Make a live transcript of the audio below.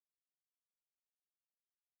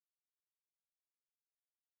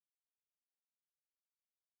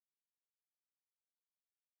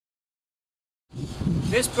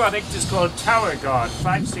This product is called Tower-Gard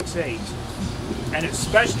 568, and it's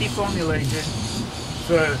specially formulated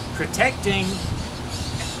for protecting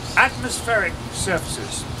atmospheric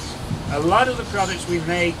surfaces. A lot of the products we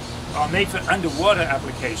make are made for underwater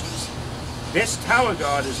applications. This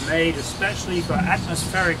Tower-Gard is made especially for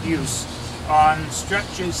atmospheric use on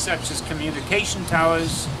structures such as communication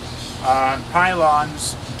towers,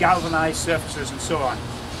 pylons, galvanized surfaces, and so on.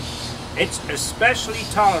 It's especially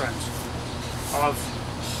tolerant of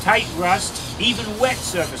tight rust, even wet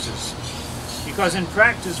surfaces, because in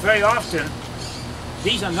practice very often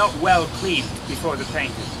these are not well cleaned before they're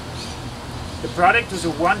painted. The product is a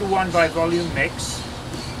 1:1 by volume mix.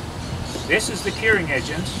 This is the curing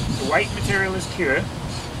agent. The white material is cured,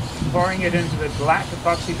 pouring it into the black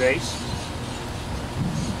epoxy base.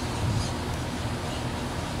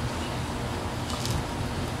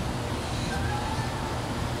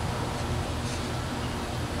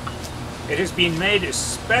 It has been made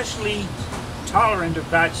especially tolerant of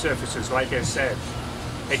bad surfaces, like I said.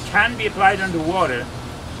 It can be applied underwater,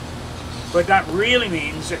 but that really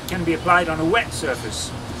means it can be applied on a wet surface.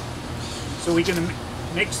 So we're going to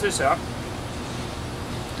mix this up,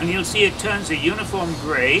 and you'll see it turns a uniform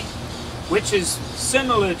grey, which is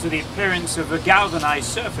similar to the appearance of a galvanized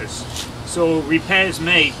surface. So repairs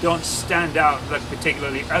made don't stand out, look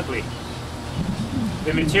particularly ugly.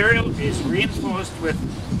 The material is reinforced with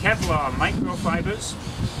Kevlar microfibers,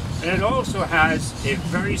 and it also has a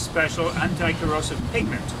very special anti-corrosive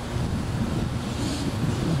pigment.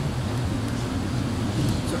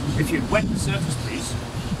 So if you'd wet the surface, please.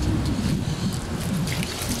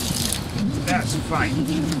 That's fine.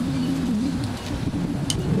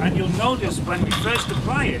 And you'll notice when we first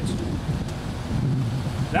apply it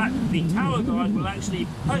that the Tower-Gard will actually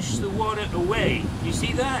push the water away. You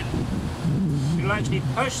see that? It'll actually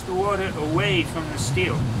push the water away from the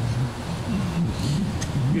steel,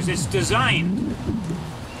 because it's designed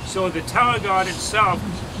so the Tower-Gard itself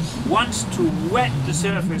wants to wet the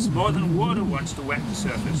surface more than water wants to wet the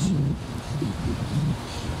surface.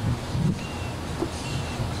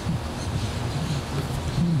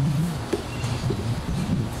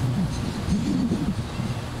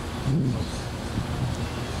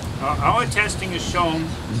 Our testing has shown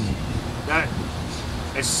that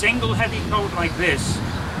a single heavy coat like this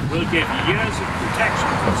will give years of protection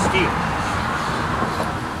from steel.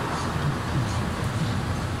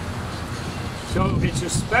 So it's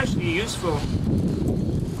especially useful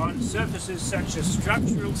on surfaces such as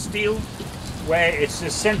structural steel, where it's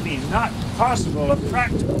just simply not possible or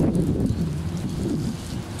practical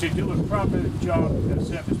to do a proper job of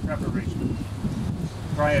surface preparation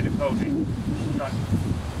prior to coating. But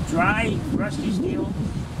dry, rusty steel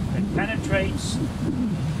that penetrates.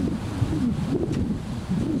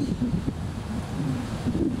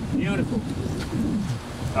 Beautiful.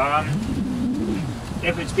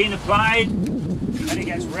 If it's been applied and it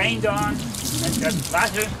gets rained on and doesn't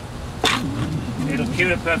matter, it'll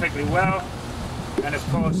cure it perfectly well. And of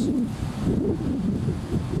course,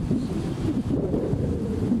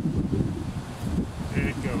 there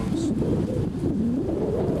it goes.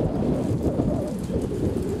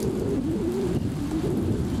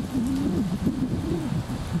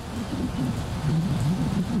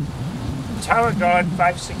 Tower-Gard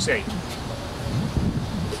 568.